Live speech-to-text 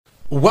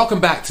Welcome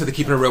back to the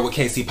Keeping It Real with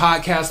KC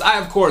podcast. I,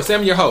 of course,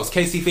 am your host,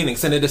 KC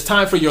Phoenix, and it is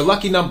time for your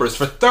lucky numbers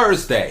for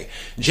Thursday,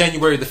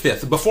 January the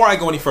 5th. Before I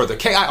go any further,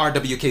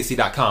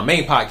 KIRWKC.com,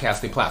 main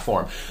podcasting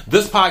platform.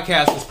 This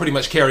podcast is pretty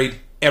much carried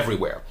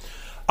everywhere.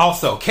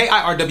 Also,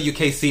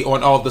 KIRWKC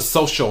on all the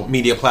social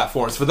media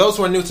platforms. For those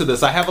who are new to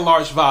this, I have a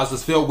large vase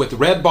that's filled with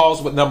red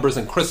balls with numbers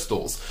and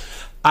crystals.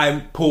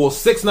 I pull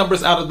 6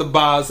 numbers out of the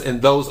vase,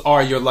 and those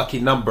are your lucky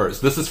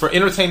numbers. This is for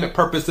entertainment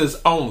purposes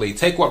only.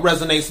 Take what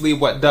resonates, leave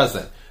what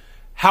doesn't.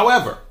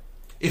 However,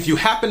 if you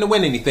happen to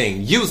win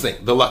anything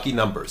using the lucky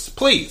numbers,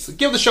 please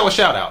give the show a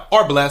shout out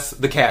or bless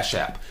the Cash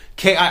App,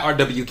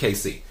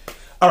 KIRWKC.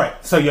 All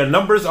right, so your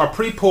numbers are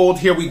pre-pulled.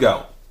 Here we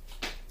go.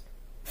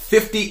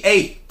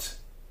 58,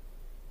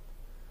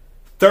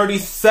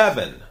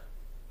 37,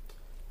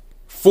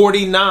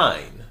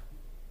 49,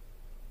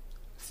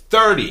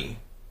 30,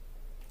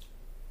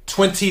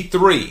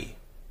 23,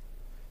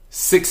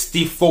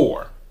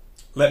 64.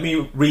 Let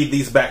me read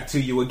these back to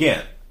you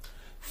again.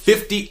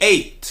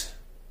 58,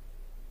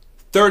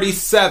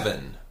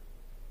 37,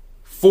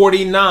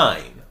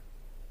 49,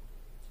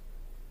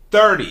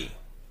 30,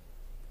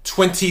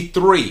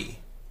 23,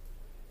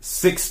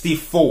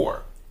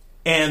 64.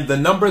 And the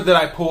number that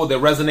I pulled that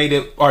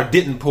resonated, or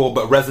didn't pull,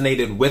 but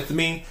resonated with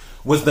me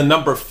was the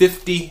number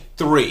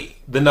 53.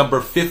 The number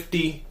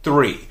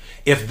 53.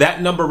 If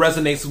that number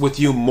resonates with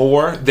you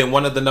more than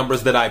one of the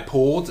numbers that I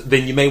pulled,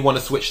 then you may want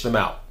to switch them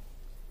out.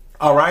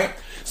 All right?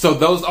 So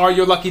those are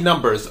your lucky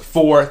numbers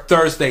for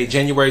Thursday,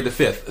 January the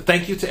 5th.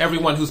 Thank you to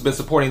everyone who's been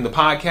supporting the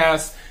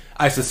podcast.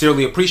 I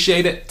sincerely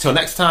appreciate it. Till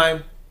next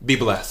time, be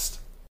blessed.